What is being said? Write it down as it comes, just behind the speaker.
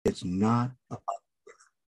It's not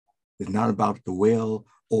it's not about the whale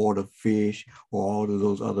or the fish or all of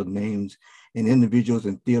those other names. And individuals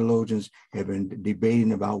and theologians have been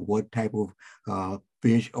debating about what type of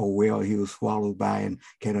fish or whale he was swallowed by, and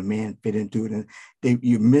can a man fit into it? And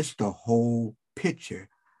you missed the whole picture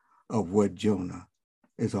of what Jonah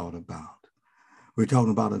is all about. We're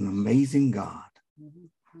talking about an amazing God.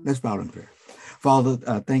 Let's bow in prayer. Father,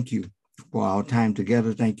 thank you for our time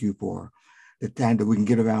together. Thank you for the time that we can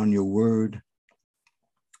get around your word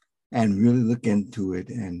and really look into it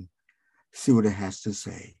and see what it has to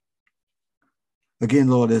say. Again,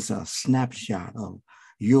 Lord, it's a snapshot of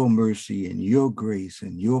your mercy and your grace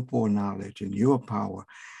and your foreknowledge and your power,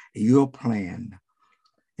 and your plan.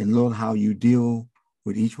 And Lord, how you deal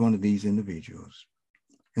with each one of these individuals.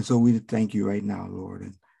 And so we thank you right now, Lord,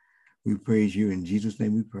 and we praise you. In Jesus'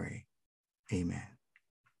 name we pray. Amen.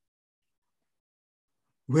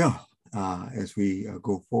 Well, as we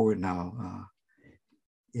go forward now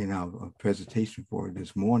in our presentation for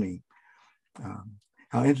this morning,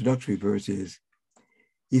 our introductory verse is,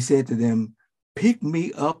 he said to them, pick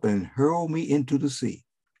me up and hurl me into the sea.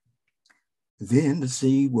 Then the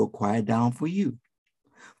sea will quiet down for you.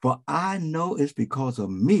 For I know it's because of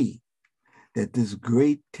me that this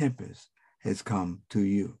great tempest has come to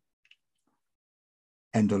you.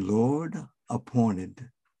 And the Lord appointed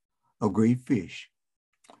a great fish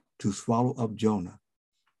to swallow up Jonah.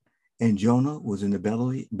 And Jonah was in the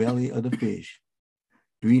belly of the fish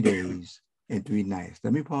 3 days and 3 nights.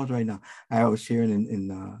 Let me pause right now. I was sharing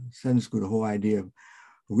in Sunday school the whole idea of,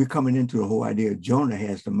 we're coming into the whole idea of Jonah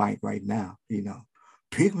has the mic right now,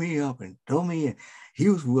 pick me up and throw me in. He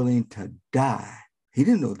was willing to die. He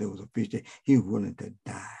didn't know there was a fish there. He was willing to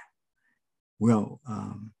die. Well,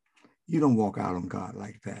 you don't walk out on God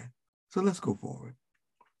like that. So let's go forward.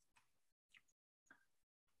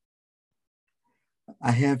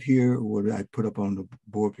 I have here what I put up on the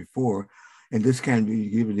board before, and this can be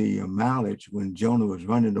given the mileage when Jonah was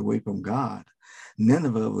running away from God.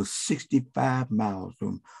 Nineveh was 65 miles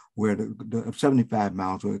from where 75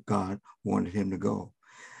 miles where God wanted him to go.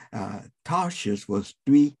 Tarshish was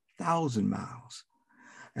 3,000 miles.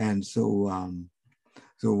 And so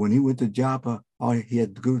when he went to Joppa, all he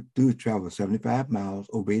had to do is travel 75 miles,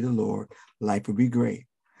 obey the Lord, life would be great.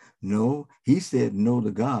 No, he said no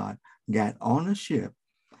to God, got on a ship,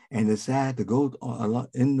 and decided to go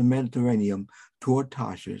in the Mediterranean toward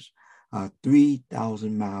Tarshish, a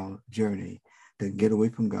 3,000-mile journey to get away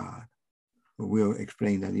from God. But we'll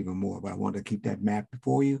explain that even more, but I want to keep that map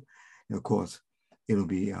before you. And of course, it'll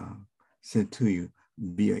be sent to you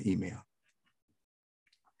via email.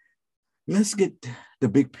 Let's get the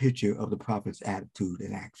big picture of the prophet's attitude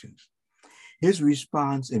and actions. His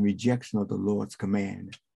response and rejection of the Lord's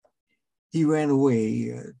command. He ran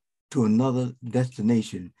away to another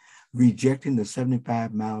destination, rejecting the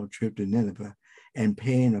 75-mile trip to Nineveh and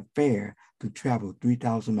paying a fare to travel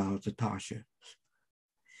 3,000 miles to Tarshish.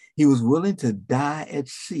 He was willing to die at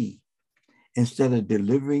sea instead of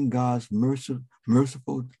delivering God's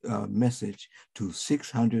merciful message to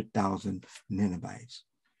 600,000 Ninevites.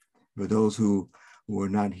 For those who were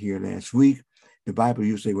not here last week, the Bible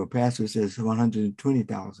usually, well, Pastor says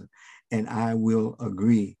 120,000, and I will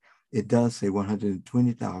agree. It does say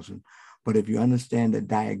 120,000, but if you understand the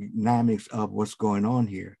dynamics of what's going on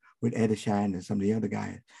here with Edishine and some of the other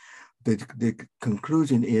guys, the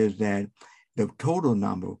conclusion is that the total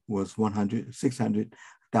number was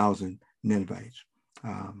 600,000 Ninevites.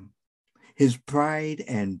 His pride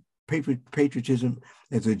and patriotism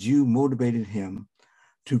as a Jew motivated him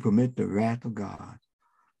to permit the wrath of God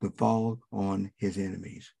to fall on his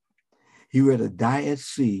enemies. He would rather die at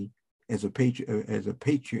sea as a patriot,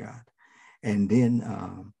 and then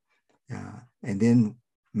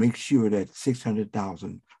make sure that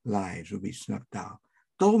 600,000 lives will be snuffed out.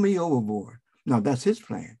 Throw me overboard. Now that's his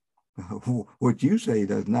plan. What you say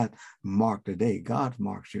does not mark the day. God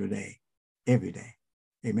marks your day every day.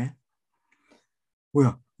 Amen.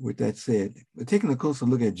 Well, with that said, taking a closer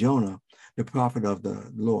look at Jonah, the prophet of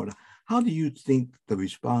the Lord, how do you think the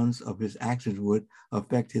response of his actions would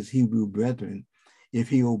affect his Hebrew brethren if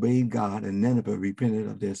he obeyed God and Nineveh repented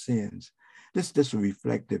of their sins? This is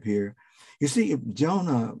reflective here. You see, if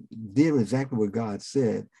Jonah did exactly what God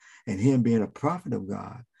said, and him being a prophet of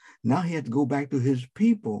God, now he had to go back to his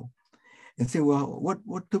people and say, well,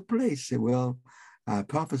 what took place? Say, well, I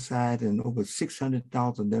prophesied and over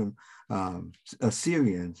 600,000 of them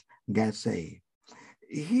Assyrians got saved.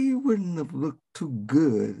 He wouldn't have looked too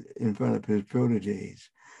good in front of his proteges.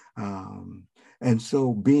 And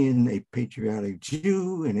so being a patriotic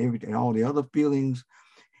Jew and everything, all the other feelings,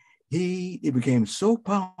 it became so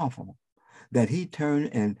powerful that he turned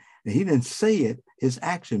and he didn't say it, his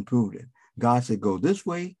action proved it. God said, go this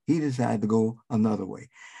way. He decided to go another way.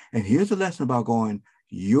 And here's a lesson about going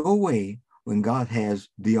your way when God has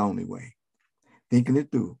the only way. Thinking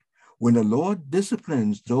it through. When the Lord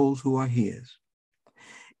disciplines those who are his,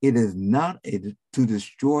 it is not to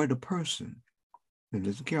destroy the person, and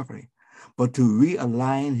listen carefully, but to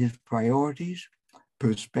realign his priorities,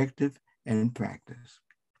 perspective, and practice.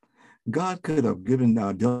 God could have given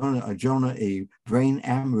Jonah a brain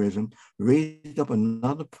aneurysm, raised up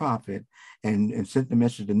another prophet, and sent the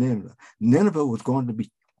message to Nineveh. Nineveh was going to be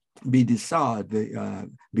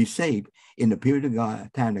saved in the period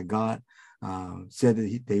of time that God said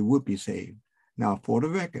that they would be saved. Now, for the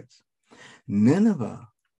records, Nineveh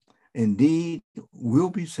indeed will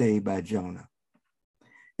be saved by Jonah.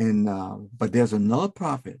 And but there's another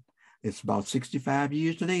prophet. It's about 65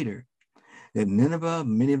 years later that Nineveh,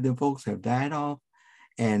 many of them folks have died off,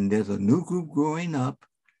 and there's a new group growing up,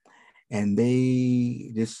 and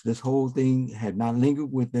this whole thing had not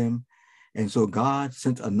lingered with them. And so God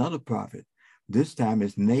sent another prophet. This time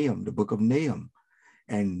it's Nahum, the book of Nahum.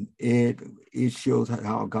 And it shows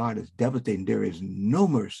how God is devastating. There is no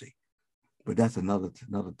mercy. But that's another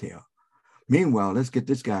tale. Meanwhile, let's get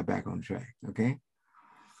this guy back on track, okay?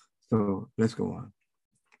 So let's go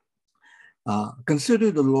on.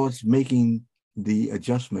 Consider the Lord's making the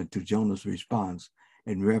adjustment to Jonah's response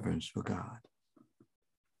in reverence for God.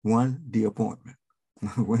 One, the appointment.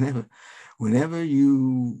 Whenever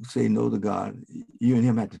you say no to God, you and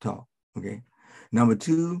him have to talk, okay? Number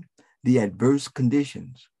two, the adverse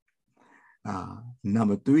conditions.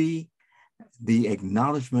 Number three, the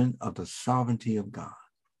acknowledgement of the sovereignty of God.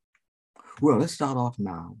 Well, let's start off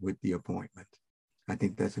now with the appointment. I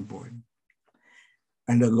think that's important.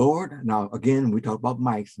 And the Lord, now again, we talk about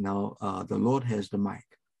mics. Now the Lord has the mic.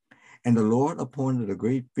 And the Lord appointed a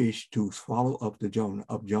great fish to swallow up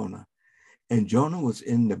Jonah. And Jonah was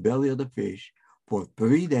in the belly of the fish for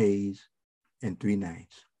 3 days and 3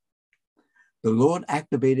 nights. The Lord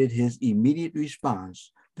activated his immediate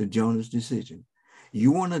response to Jonah's decision.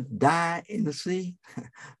 You want to die in the sea?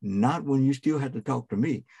 Not when you still have to talk to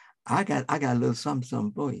me. I got a little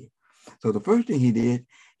something for you. So the first thing he did,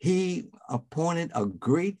 he appointed a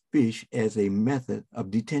great fish as a method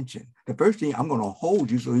of detention. The first thing, I'm going to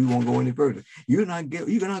hold you so you won't go any further. You're not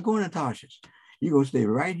going to Tarshish. You're going to stay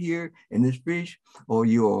right here in this fish, or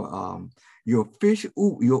your fish,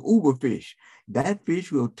 your Uber fish. That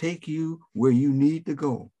fish will take you where you need to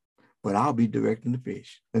go, but I'll be directing the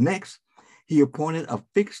fish. The next, he appointed a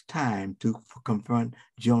fixed time to confront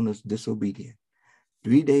Jonah's disobedience.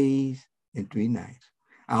 3 days and 3 nights.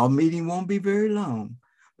 Our meeting won't be very long,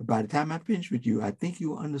 but by the time I finish with you, I think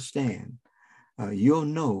you'll understand. You'll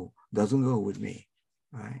know doesn't go with me,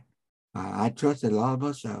 all right? I trust that a lot of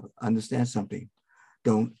us understand something.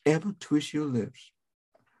 Don't ever twist your lips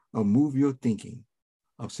or move your thinking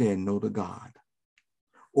of saying no to God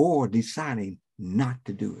or deciding not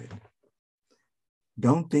to do it.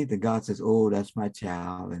 Don't think that God says, oh, that's my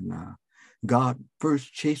child. And God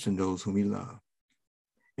first chastened those whom he loved.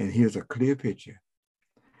 And here's a clear picture.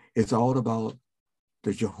 It's all about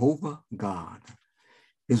the Jehovah God,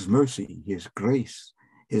 his mercy, his grace,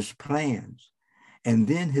 his plans, and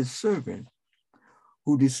then his servant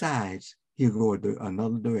who decides he'll go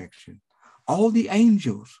another direction. All the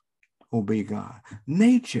angels obey God.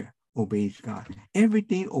 Nature obeys God.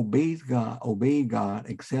 Everything obeyed God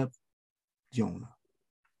except Jonah.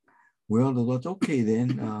 Well, the Lord's okay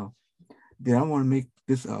then. Then I want to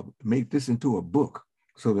make this into a book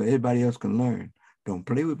so that everybody else can learn. Don't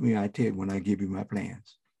play with me, I tell you, when I give you my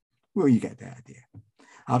plans. Well, you got the idea.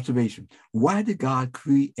 Observation. Why did God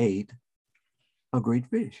create a great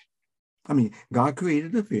fish? I mean, God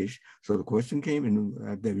created a fish. So the question came,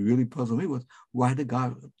 and that really puzzled me, was why did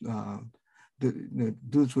God do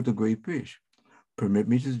this with a great fish? Permit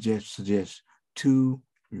me to suggest 2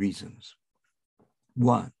 reasons.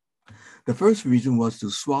 1, the first reason was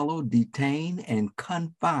to swallow, detain, and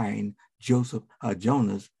confine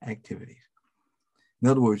Jonah's activities. In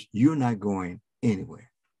other words, you're not going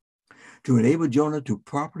anywhere. To enable Jonah to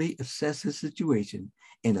properly assess his situation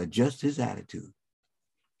and adjust his attitude.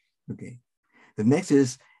 Okay. The next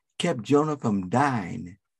is kept Jonah from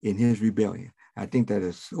dying in his rebellion. I think that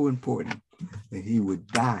is so important that he would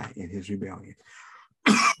die in his rebellion.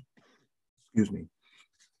 Excuse me.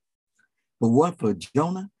 But what for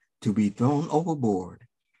Jonah to be thrown overboard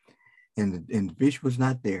and the fish was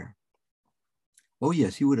not there? Oh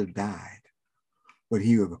yes, he would have died, but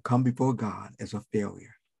he would have come before God as a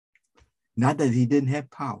failure. Not that he didn't have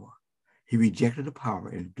power. He rejected the power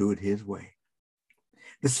and do it his way.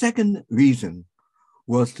 The second reason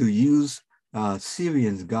was to use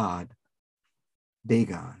Syrians' god,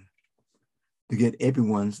 Dagon, to get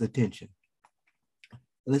everyone's attention.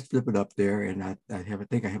 Let's flip it up there, and I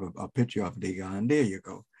think I have a picture of Dagon. There you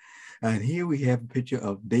go. And here we have a picture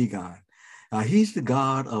of Dagon. He's the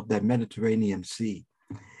god of that Mediterranean Sea,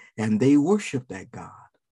 and they worship that god.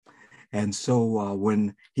 And so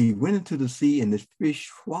when he went into the sea and the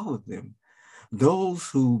fish swallowed them, those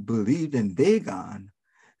who believed in Dagon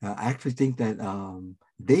actually think that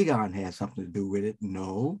Dagon had something to do with it.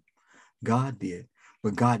 No, God did.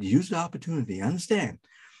 But God used the opportunity. Understand,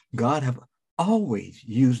 God have always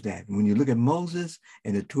used that. When you look at Moses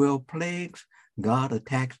and the 12 plagues, God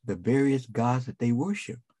attacked the various gods that they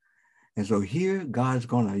worship. And so here, God's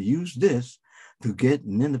going to use this to get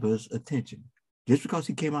Nineveh's attention. Just because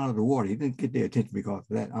he came out of the water, he didn't get their attention because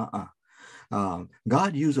of that.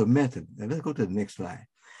 God used a method. Now, let's go to the next slide.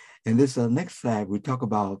 And this next slide, we talk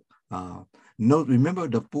about, remember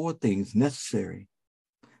the 4 things necessary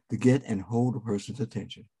to get and hold a person's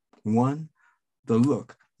attention. 1, the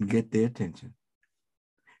look, get their attention.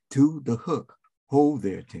 2, the hook, hold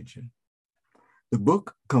their attention. The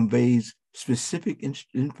book conveys specific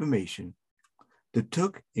information. The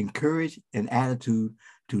took, encourage, an attitude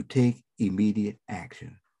to take immediate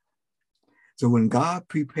action. So when God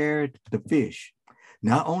prepared the fish,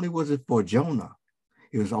 not only was it for Jonah,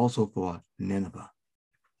 it was also for Nineveh.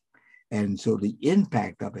 And so the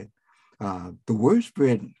impact of it, the word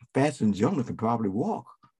spread faster than Jonah could probably walk,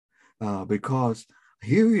 because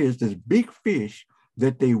here is this big fish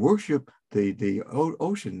that they worship, the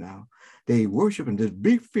ocean now. They worship, and this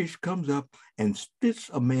big fish comes up and spits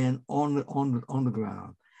a man on the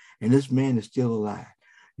ground, and this man is still alive.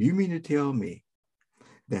 You mean to tell me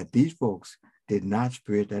that these folks did not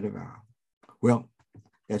spread that around? Well,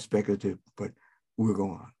 that's speculative, but we'll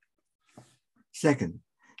go on. Second,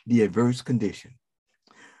 the adverse condition.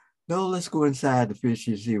 Now let's go inside the fish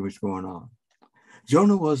and see what's going on.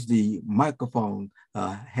 Jonah was the microphone,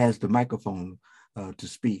 has the microphone to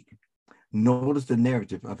speak. Notice the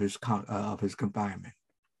narrative of his confinement.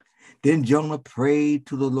 Then Jonah prayed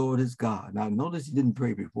to the Lord his God. Now notice he didn't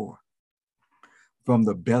pray before. From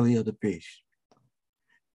the belly of the fish.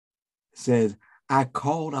 It says, I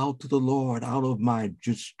called out to the Lord out of my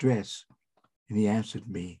distress, and he answered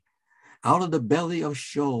me. Out of the belly of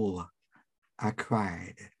Sheol, I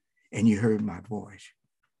cried, and you heard my voice.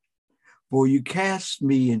 For you cast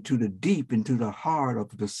me into the deep, into the heart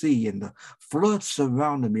of the sea, and the floods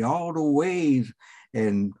surrounded me, all the waves,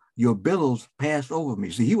 and your billows passed over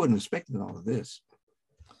me. See, he wasn't expecting all of this.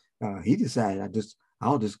 He decided,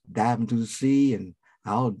 I'll just dive into the sea, and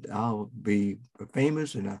I'll be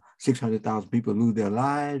famous, and 600,000 people lose their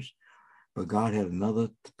lives. But God had another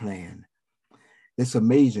plan. It's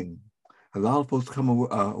amazing. A lot of folks come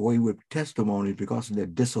away with testimonies because of their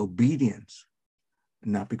disobedience,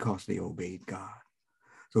 not because they obeyed God.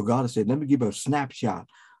 So God said, let me give a snapshot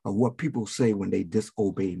of what people say when they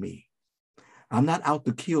disobey me. I'm not out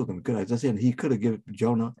to kill them, because as I said, he could have given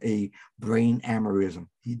Jonah a brain aneurysm.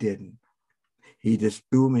 He didn't. He just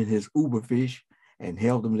threw him in his uber fish and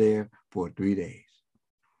held him there for 3 days.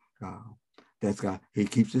 That's God. He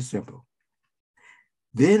keeps it simple.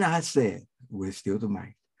 Then I said, we're still the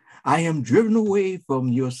mic, I am driven away from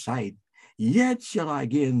your sight, yet shall I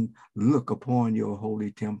again look upon your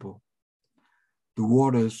holy temple. The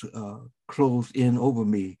waters closed in over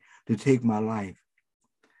me to take my life.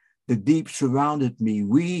 The deep surrounded me,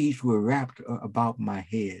 weeds were wrapped about my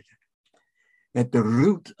head. At the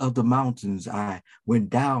root of the mountains, I went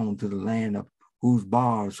down to the land of whose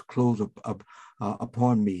bars close up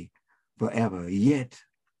upon me forever. Yet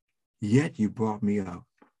you brought me up,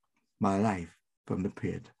 my life from the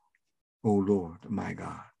pit. O Lord, my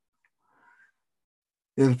God.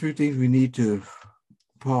 There's a few things we need to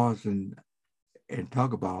pause and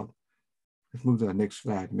talk about. Let's move to the next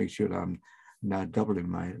slide to make sure that I'm not doubling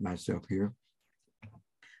myself here.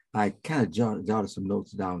 I kind of jotted some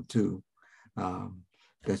notes down too.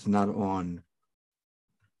 That's not on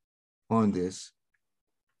this.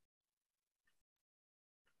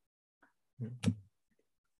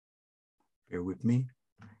 Bear with me.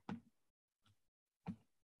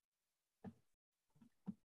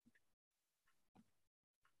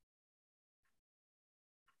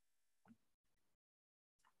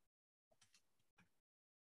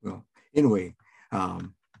 Well, anyway,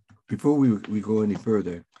 before we go any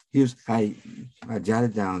further, here's I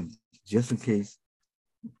jotted down just in case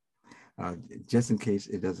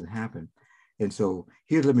it doesn't happen. And so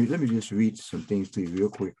here, let me just read some things to you real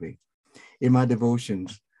quickly. In my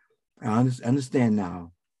devotions, I understand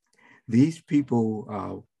now, these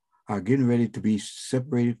people are getting ready to be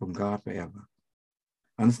separated from God forever.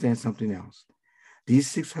 understand something else. These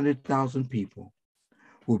 600,000 people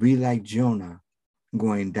will be like Jonah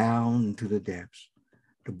going down into the depths,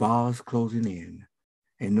 the bars closing in,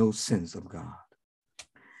 and no sense of God.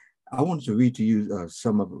 I wanted to read to you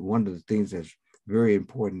one of the things that's very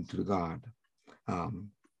important to God.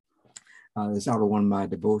 It's out of one of my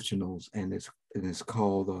devotionals, and it's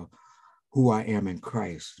called Who I Am in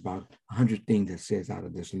Christ. It's about 100 things that says out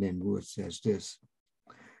of this, and then Wood says this.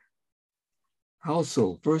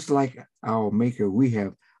 Also, first, like our Maker, we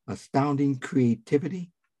have astounding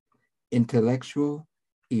creativity, intellectual,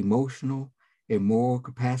 emotional, and moral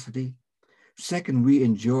capacity. Second, we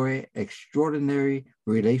enjoy extraordinary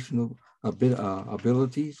relational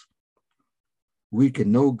abilities. We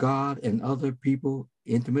can know God and other people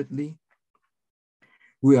intimately.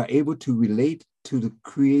 We are able to relate to the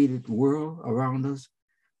created world around us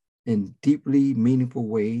in deeply meaningful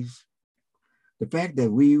ways. The fact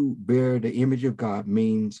that we bear the image of God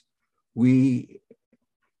means we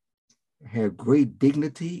have great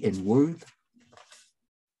dignity and worth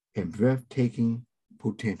and breathtaking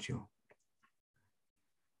potential.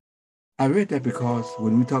 I read that because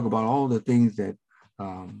when we talk about all the things that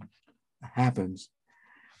happens,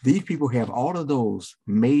 these people have all of those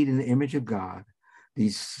made in the image of God,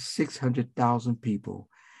 these 600,000 people,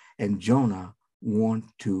 and Jonah want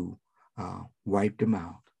to wipe them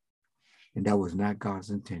out. And that was not God's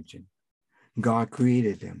intention. God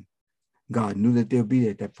created them. God knew that they'll be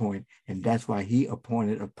at that point, and that's why he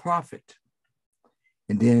appointed a prophet.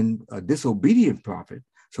 And then a disobedient prophet,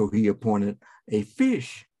 so he appointed a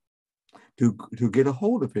fish to get a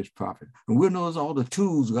hold of his prophet. And we'll notice all the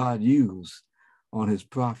tools God used on his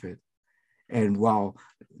prophet. And while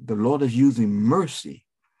the Lord is using mercy,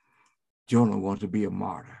 Jonah wants to be a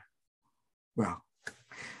martyr. Well,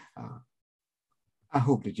 I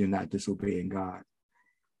hope that you're not disobeying God.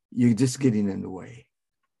 You're just getting in the way.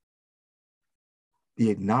 The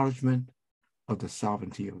acknowledgement of the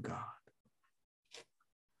sovereignty of God.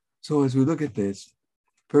 So as we look at this,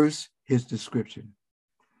 first, his description.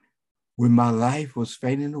 When my life was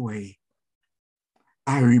fading away,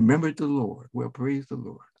 I remembered the Lord. Well, praise the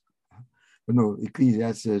Lord. But no,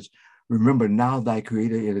 Ecclesiastes says, remember now thy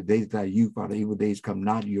creator in the days of thy youth, while the evil days come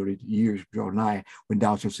not, your years draw nigh, when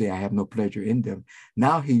thou shalt say, I have no pleasure in them.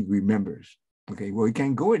 Now he remembers. Okay, well, he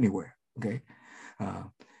can't go anywhere. Okay,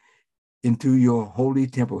 into your holy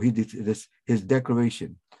temple. His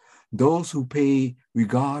declaration. Those who pay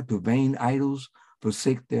regard to vain idols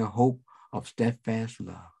forsake their hope of steadfast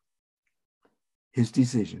love. His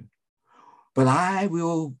decision. But I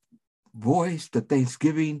will voice the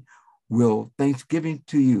thanksgiving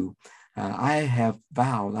to you. I have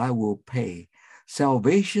vowed I will pay.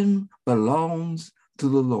 Salvation belongs to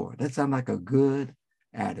the Lord. That sounds like a good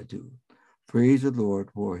attitude. Praise the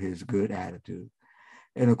Lord for his good attitude.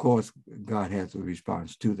 And of course, God has a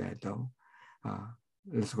response to that, though.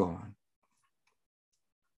 Let's go on.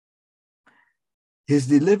 His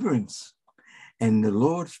deliverance. And the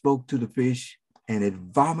Lord spoke to the fish, and it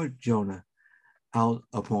vomited Jonah out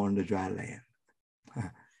upon the dry land.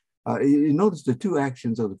 You notice the two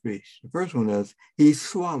actions of the fish. The first one is he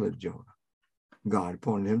swallowed Jonah. God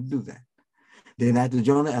appointed him to do that. Then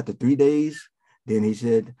after 3 days, then he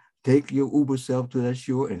said, take your uber self to that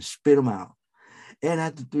shore and spit them out. And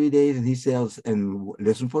after 3 days, and he says, and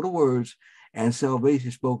listen for the words, and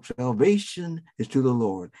salvation spoke, salvation is to the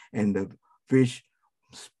Lord. And the fish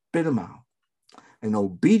spit him out. An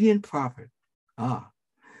obedient prophet.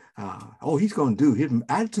 He's going to do, his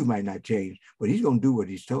attitude might not change, but he's going to do what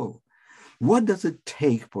he's told. What does it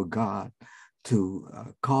take for God to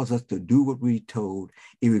cause us to do what we're told,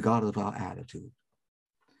 regardless of our attitude?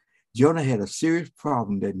 Jonah had a serious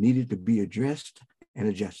problem that needed to be addressed and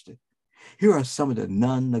adjusted. Here are some of the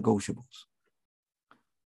non-negotiables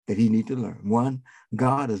that he needs to learn. One,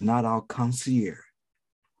 God is not our concierge,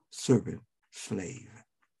 servant, slave.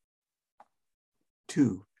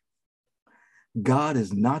 2, God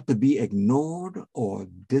is not to be ignored or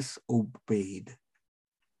disobeyed.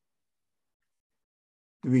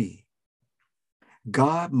 3,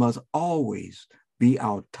 God must always be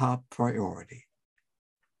our top priority.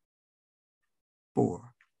 4,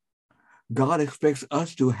 God expects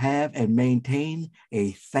us to have and maintain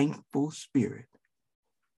a thankful spirit.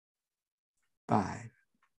 5,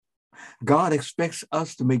 God expects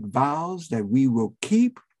us to make vows that we will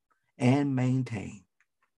keep and maintain.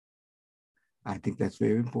 I think that's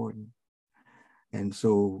very important. And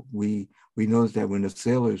so we noticed that when the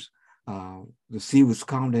sailors, the sea was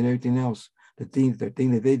calm and everything else, the thing that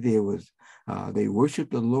they did was they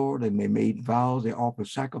worshiped the Lord and they made vows, they offered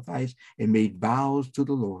sacrifice and made vows to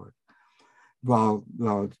the Lord. While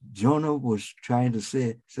Jonah was trying to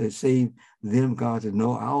save them, God said,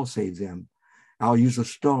 no, I'll save them. I'll use a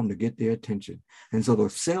storm to get their attention. And so the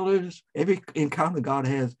sailors, every encounter God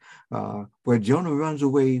has where Jonah runs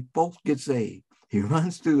away, folks get saved. He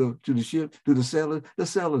runs to the ship, to the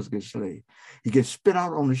sailors get saved. He gets spit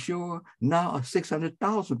out on the shore. Now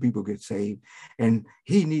 600,000 people get saved. And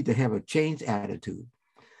he needs to have a changed attitude.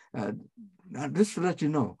 Now, just to let you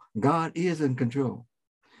know, God is in control.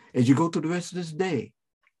 As you go through the rest of this day,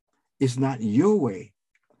 it's not your way,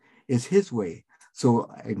 it's his way.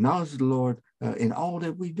 So acknowledge the Lord in all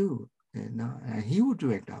that we do, and he will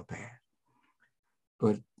direct our path.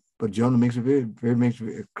 But Jonah makes a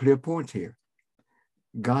very clear point here.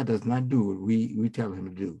 God does not do what we tell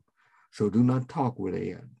him to do. So do not talk with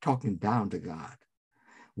talking down to God.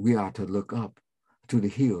 We are to look up to the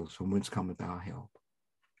hills from whence cometh our help.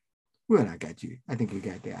 Well, I got you. I think you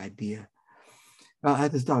got the idea. I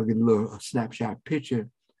just thought I'd get a snapshot picture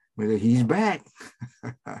whether he's back.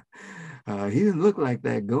 He didn't look like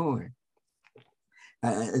that going.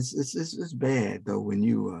 It's bad though when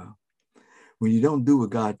you don't do what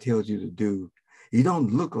God tells you to do. You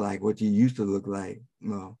don't look like what you used to look like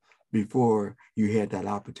before you had that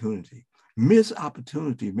opportunity. Miss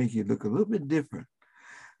opportunity make you look a little bit different.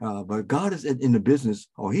 But God is in the business,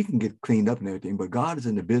 or he can get cleaned up and everything, but God is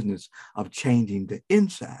in the business of changing the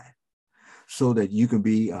inside so that you can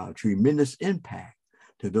be a tremendous impact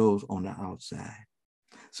to those on the outside.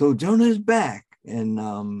 So Jonah is back, and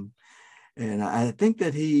I think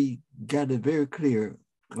that he got it very clear.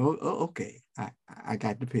 Okay, I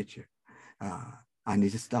got the picture. I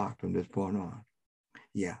need to start from this point on.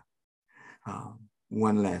 Yeah.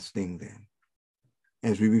 One last thing then.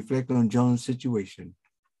 As we reflect on Jonah's situation,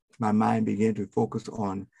 my mind began to focus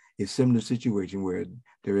on a similar situation where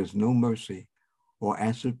there is no mercy or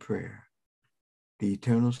answered prayer, the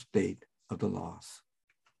eternal state of the lost.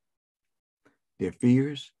 Their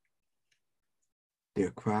fears,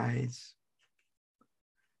 their cries,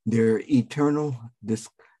 their eternal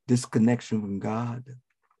disconnection from God,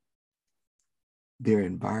 their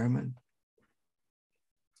environment,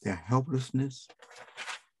 their helplessness,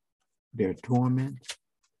 their torment,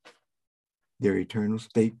 their eternal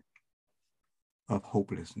state of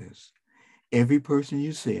hopelessness. Every person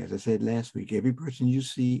you see, as I said last week, every person you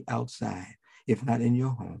see outside, if not in your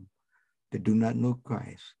home, that do not know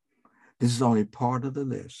Christ, this is only part of the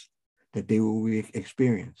list that they will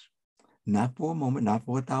experience, not for a moment, not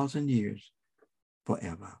for 1,000 years,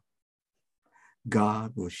 forever.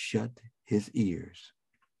 God will shut his ears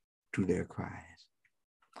to their cries.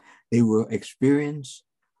 They will experience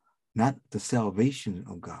not the salvation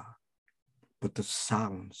of God, but the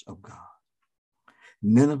silence of God.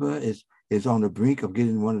 Nineveh is on the brink of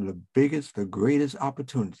getting one of the biggest, the greatest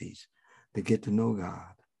opportunities to get to know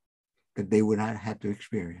God, that they would not have to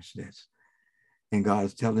experience this. And God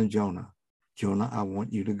is telling Jonah, I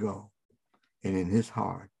want you to go. And in his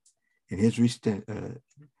heart, in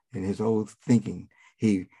his old thinking,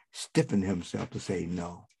 he stiffened himself to say,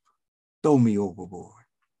 no, throw me overboard.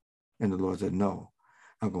 And the Lord said, no,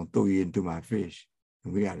 I'm going to throw you into my fish,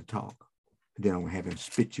 and we got to talk. And then I'm going to have him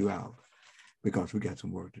spit you out, because we got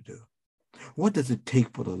some work to do. What does it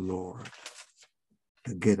take for the Lord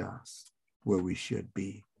to get us where we should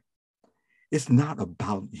be? It's not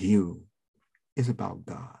about you. It's about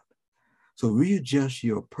God. So readjust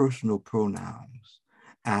your personal pronouns,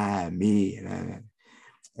 I, me,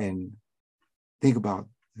 and think about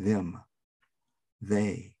them,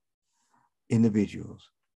 they, individuals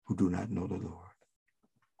who do not know the Lord.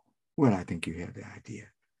 Well, I think you have the idea.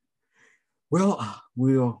 Well,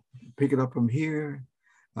 we'll pick it up from here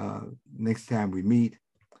next time we meet,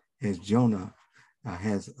 as Jonah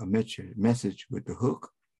has a message with the hook,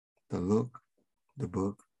 the look, the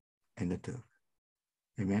book, and the took.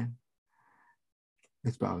 Amen.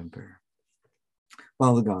 Let's bow in prayer.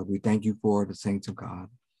 Father God, we thank you for the saints of God.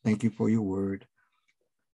 Thank you for your word,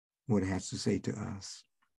 what it has to say to us.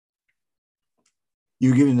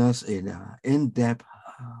 You've given us an in-depth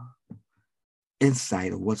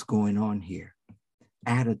insight of what's going on here,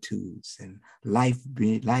 attitudes and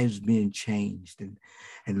lives being changed, and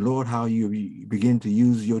Lord, how you begin to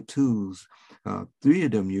use your tools. 3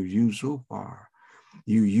 of them you've used so far.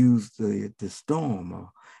 You use the storm,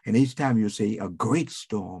 and each time you say a great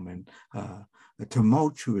storm and a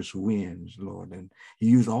tumultuous winds, Lord, and you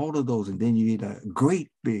use all of those, and then you eat a great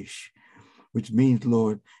fish, which means,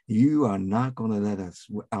 Lord, you are not going to let us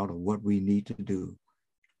out of what we need to do.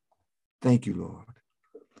 Thank you, Lord,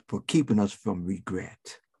 for keeping us from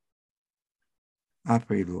regret. I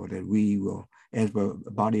pray, Lord, that we will, as a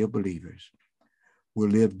body of believers, will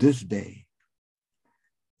live this day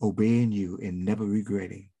obeying you and never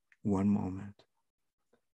regretting one moment.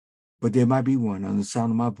 But there might be one on the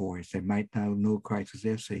sound of my voice that might not know Christ as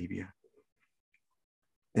their Savior.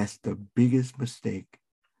 That's the biggest mistake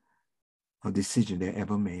or decision they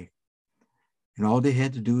ever make. And all they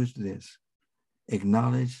had to do is this: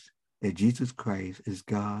 acknowledge that Jesus Christ is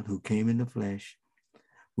God who came in the flesh,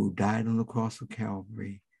 who died on the cross of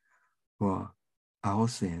Calvary for our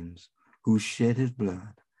sins, who shed his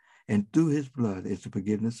blood, and through his blood is the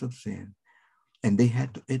forgiveness of sin. And they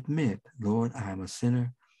had to admit, Lord, I am a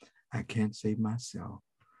sinner. I can't save myself.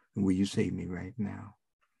 And will you save me right now?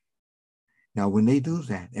 Now, when they do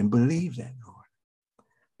that and believe that, Lord,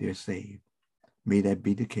 they're saved. May that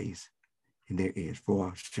be the case in their ears.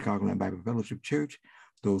 For Chicagoland Bible Fellowship Church,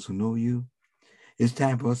 those who know you, it's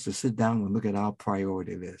time for us to sit down and look at our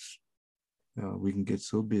priority list. We can get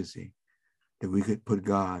so busy that we could put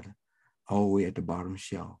God all the way at the bottom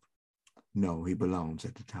shelf. No, he belongs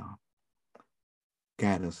at the top.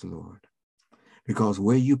 Guide us, Lord. Because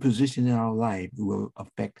where you position in our life will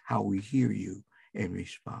affect how we hear you and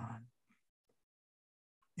respond.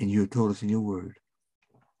 And you have told us in your word,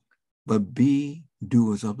 but be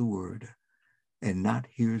doers of the word and not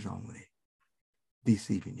hearers only,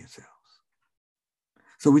 deceiving yourselves.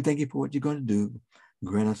 So we thank you for what you're going to do.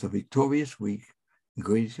 Grant us a victorious week.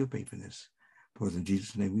 Great is your faithfulness. For in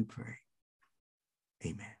Jesus' name we pray.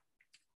 Amen.